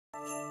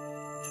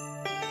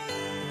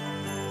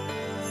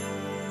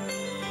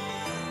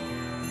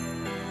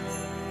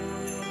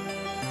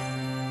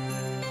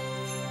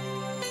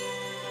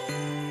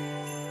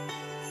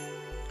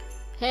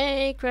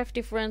Hey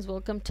crafty friends,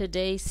 welcome to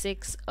day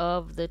 6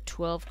 of the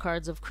 12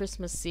 cards of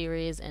Christmas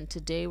series, and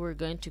today we're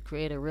going to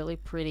create a really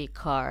pretty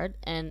card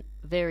and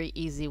very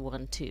easy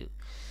one too.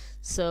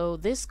 So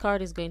this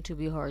card is going to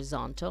be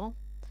horizontal,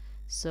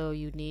 so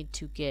you need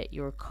to get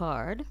your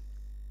card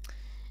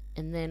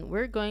and then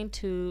we're going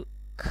to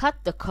cut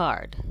the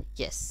card.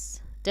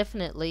 Yes,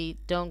 definitely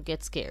don't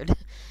get scared.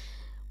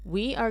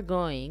 We are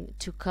going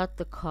to cut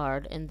the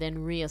card and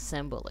then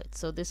reassemble it,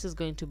 so this is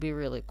going to be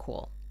really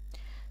cool.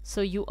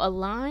 So you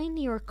align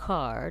your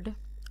card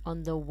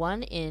on the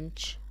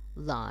 1-inch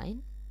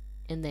line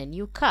and then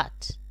you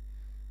cut.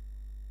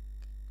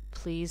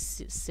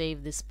 Please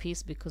save this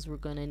piece because we're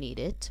going to need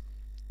it.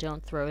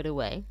 Don't throw it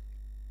away.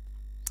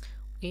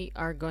 We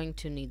are going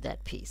to need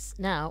that piece.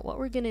 Now what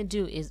we're going to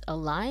do is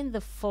align the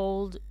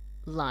fold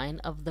line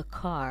of the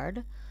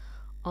card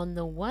on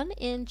the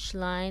 1-inch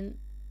line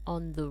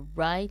on the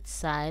right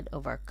side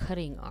of our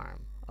cutting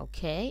arm,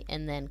 okay,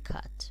 and then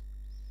cut.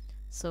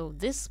 So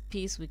this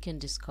piece we can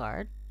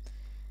discard,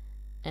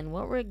 and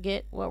what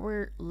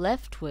we're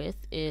left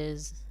with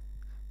is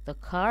the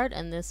card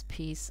and this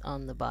piece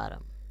on the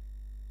bottom.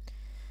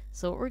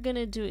 So what we're going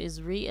to do is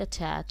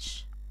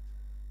reattach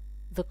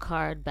the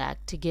card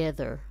back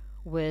together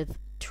with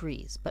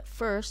trees. But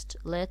first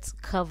let's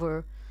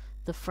cover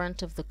the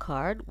front of the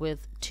card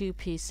with 2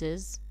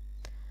 pieces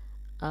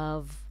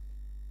of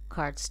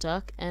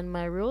cardstock, and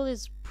my rule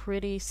is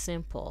pretty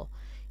simple.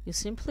 You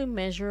simply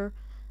measure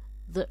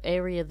the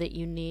area that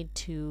you need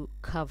to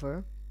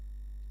cover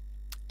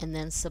and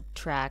then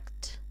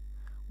subtract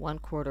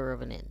 1/4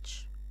 of an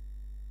inch.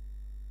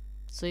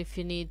 So if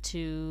you need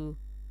to,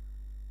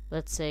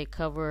 let's say,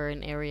 cover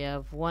an area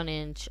of 1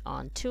 inch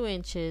on 2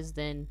 inches,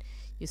 then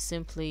you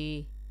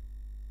simply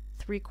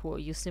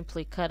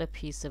cut a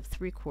piece of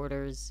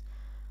 3/4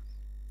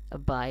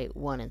 by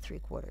 1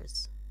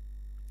 3/4.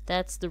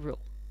 That's the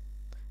rule.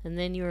 And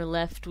then you're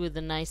left with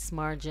a nice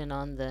margin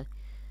on the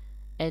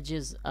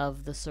edges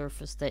of the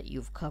surface that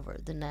you've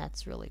covered, and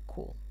that's really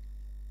cool.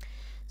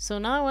 So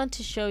now I want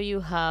to show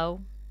you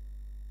how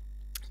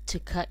to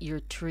cut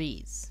your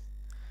trees.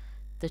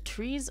 The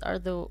trees are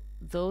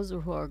those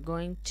who are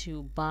going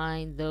to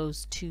bind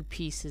those 2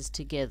 pieces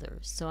together.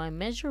 So I'm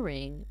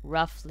measuring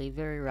roughly,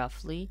 very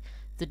roughly,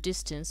 the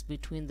distance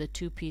between the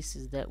 2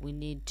 pieces that we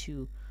need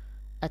to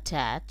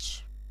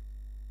attach,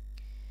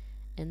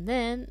 and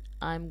then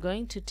I'm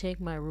going to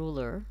take my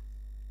ruler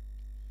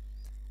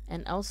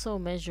and also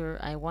measure.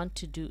 I want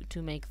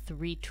to make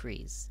 3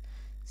 trees,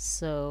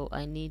 so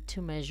I need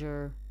to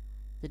measure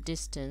the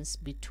distance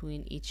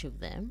between each of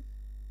them.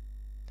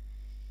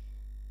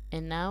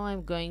 And now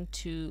I'm going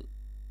to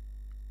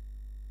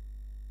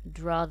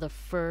draw the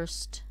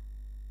first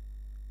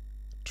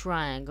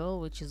triangle,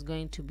 which is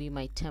going to be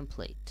my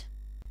template.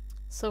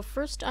 So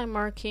first I'm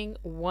marking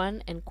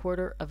 1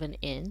 1/4 of an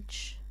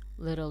inch,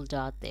 little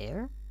dot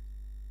there,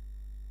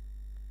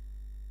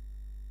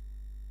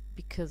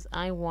 because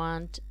I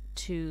want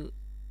to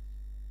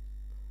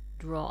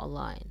draw a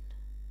line.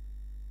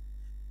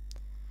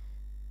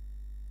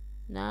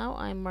 Now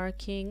I'm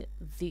marking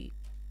the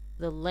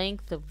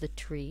length of the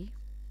tree,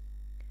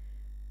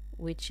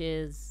 which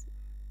is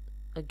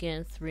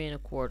again 3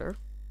 1/4,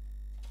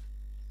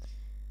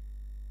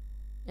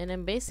 and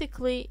then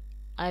basically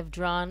I've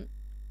drawn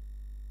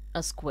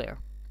a square.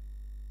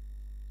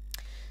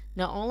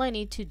 Now all I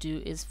need to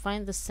do is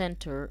find the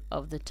center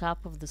of the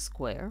top of the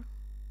square,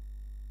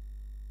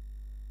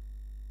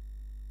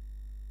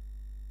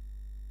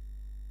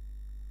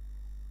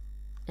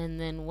 and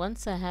then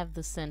once I have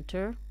the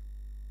center,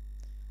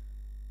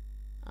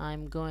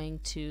 I'm going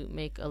to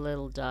make a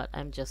little dot.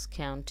 I'm just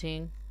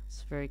counting.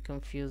 It's very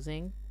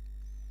confusing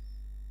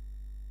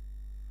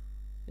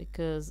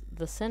because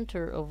the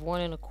center of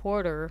 1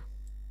 1/4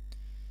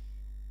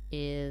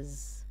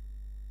 is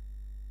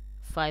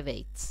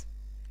 5/8.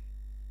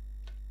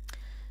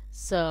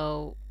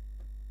 So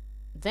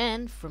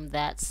then from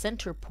that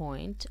center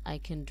point I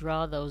can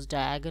draw those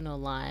diagonal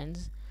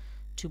lines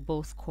to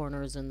both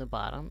corners in the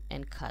bottom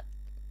and cut.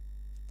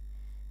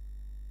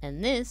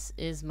 And this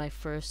is my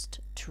first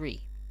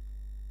tree.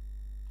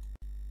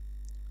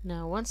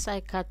 Now once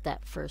I cut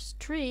that first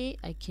tree,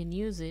 I can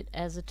use it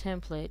as a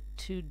template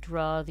to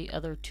draw the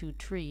other 2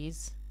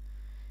 trees,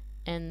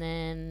 and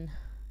then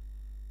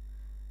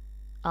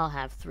I'll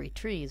have 3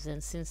 trees.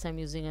 And since I'm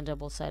using a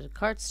double-sided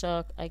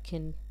cardstock, I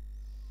can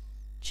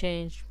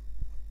change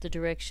the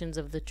directions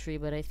of the tree,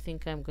 but I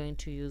think I'm going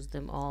to use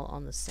them all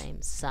on the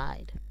same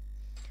side.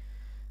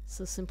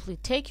 So simply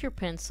take your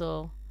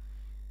pencil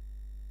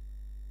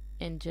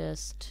and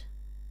just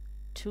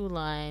 2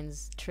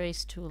 lines,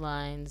 trace 2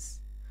 lines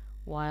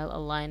while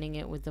aligning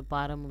it with the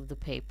bottom of the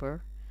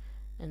paper,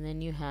 and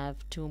then you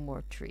have 2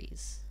 more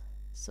trees.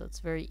 So it's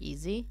very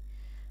easy.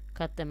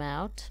 Cut them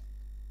out,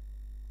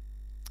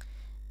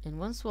 and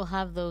once we'll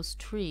have those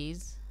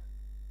trees,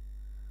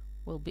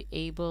 we'll be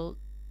able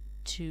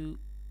to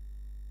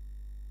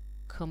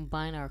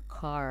combine our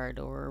card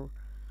or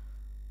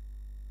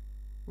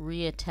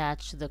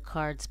reattach the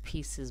card's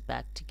pieces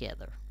back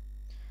together.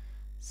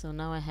 So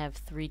now I have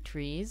 3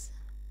 trees,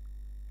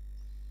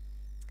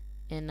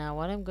 And now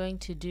what I'm going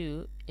to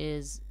do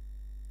is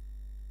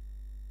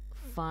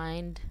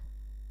find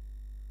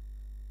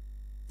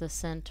the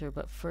center,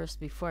 but first,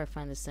 before I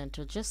find the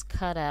center, just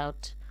cut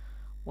out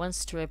one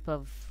strip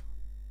of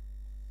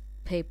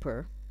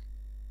paper,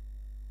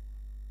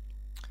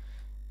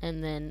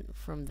 and then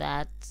from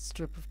that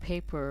strip of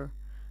paper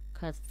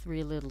cut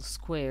 3 little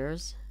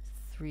squares,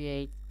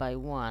 3/8 by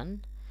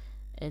 1,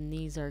 and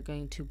these are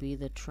going to be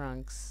the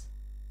trunks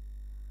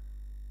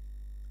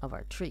of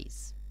our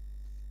trees.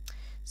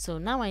 So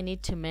now I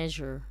need to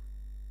measure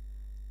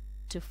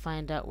to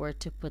find out where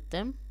to put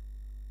them,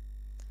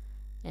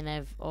 and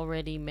I've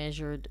already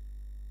measured.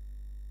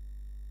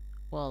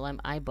 Well, I'm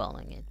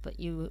eyeballing it, but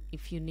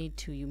if you need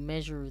to, you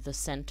measure the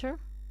center,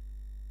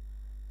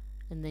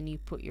 and then you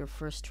put your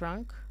first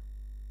trunk,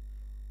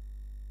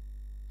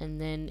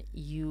 and then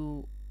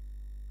you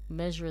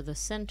measure the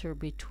center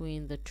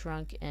between the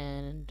trunk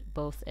and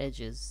both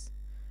edges,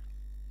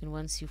 and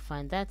once you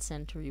find that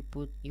center, you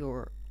put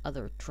your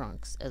other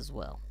trunks as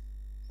well.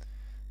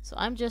 So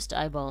I'm just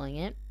eyeballing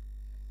it,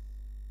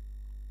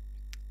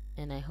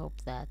 and I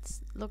hope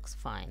that looks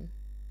fine.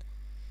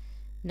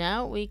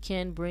 Now we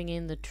can bring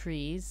in the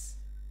trees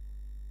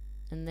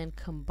and then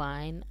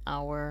combine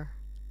our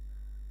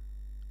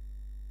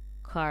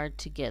card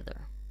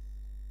together.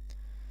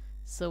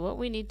 So what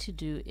we need to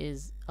do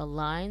is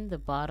align the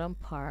bottom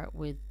part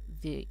with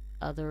the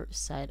other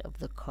side of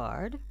the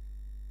card,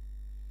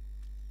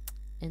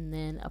 and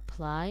then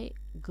apply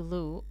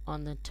glue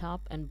on the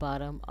top and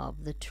bottom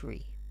of the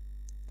tree.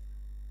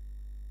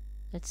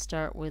 Let's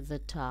start with the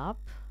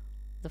top.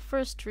 The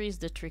first tree is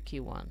the tricky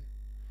one.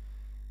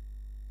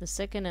 The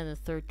second and the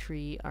third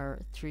trees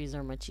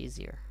are much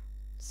easier.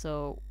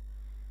 So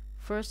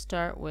first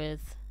start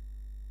with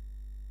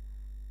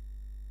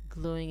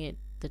gluing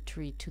the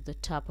tree to the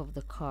top of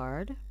the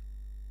card,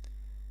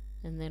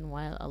 and then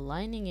while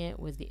aligning it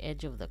with the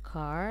edge of the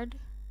card,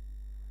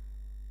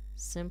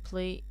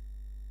 simply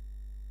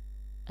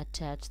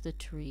attach the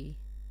tree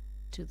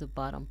to the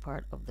bottom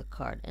part of the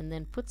card, and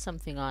then put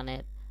something on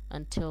it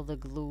until the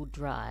glue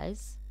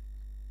dries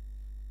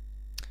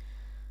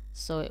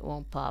so it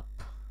won't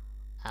pop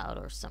out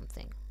or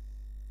something.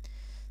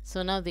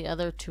 So now the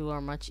other two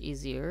are much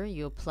easier.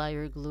 You apply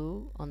your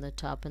glue on the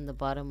top and the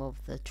bottom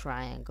of the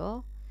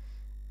triangle,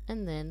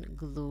 and then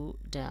glue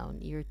down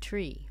your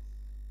tree.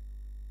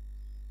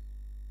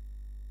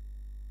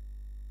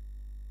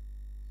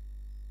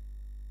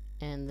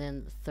 And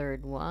then the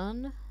third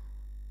one.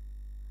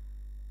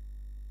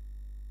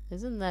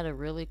 Isn't that a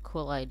really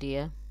cool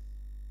idea?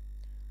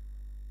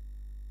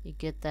 You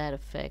get that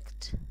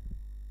effect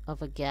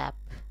of a gap.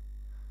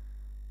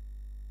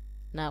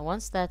 Now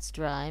once that's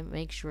dry,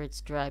 make sure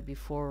it's dry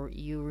before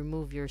you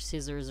remove your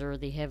scissors or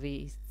the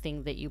heavy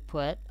thing that you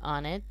put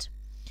on it.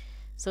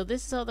 So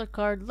this is how the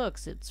card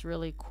looks. It's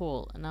really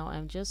cool. Now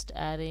I'm just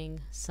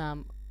adding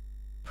some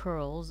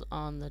pearls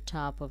on the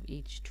top of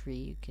each tree.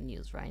 You can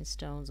use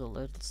rhinestones or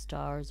little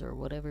stars or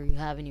whatever you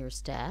have in your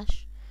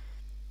stash.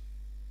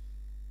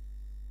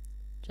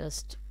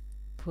 Just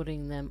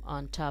putting them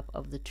on top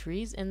of the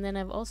trees, and then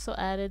I've also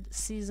added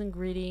season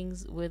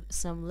greetings with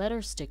some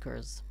letter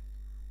stickers,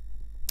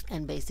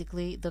 and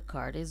basically the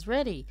card is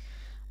ready.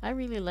 I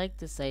really like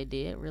this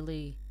idea.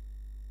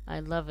 I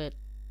love it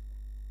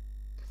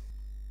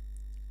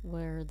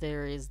where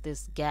there is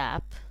this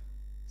gap,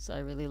 so I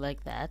really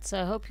like that.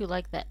 So I hope you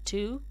like that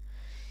too,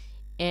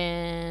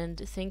 and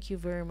thank you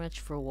very much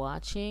for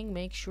watching.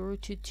 Make sure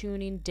to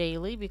tune in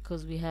daily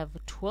because we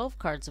have 12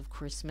 cards of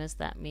Christmas.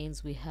 That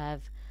means we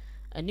have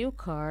a new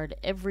card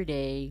every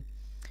day.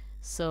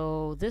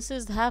 So this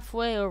is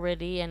halfway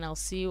already, and I'll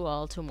see you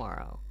all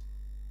tomorrow.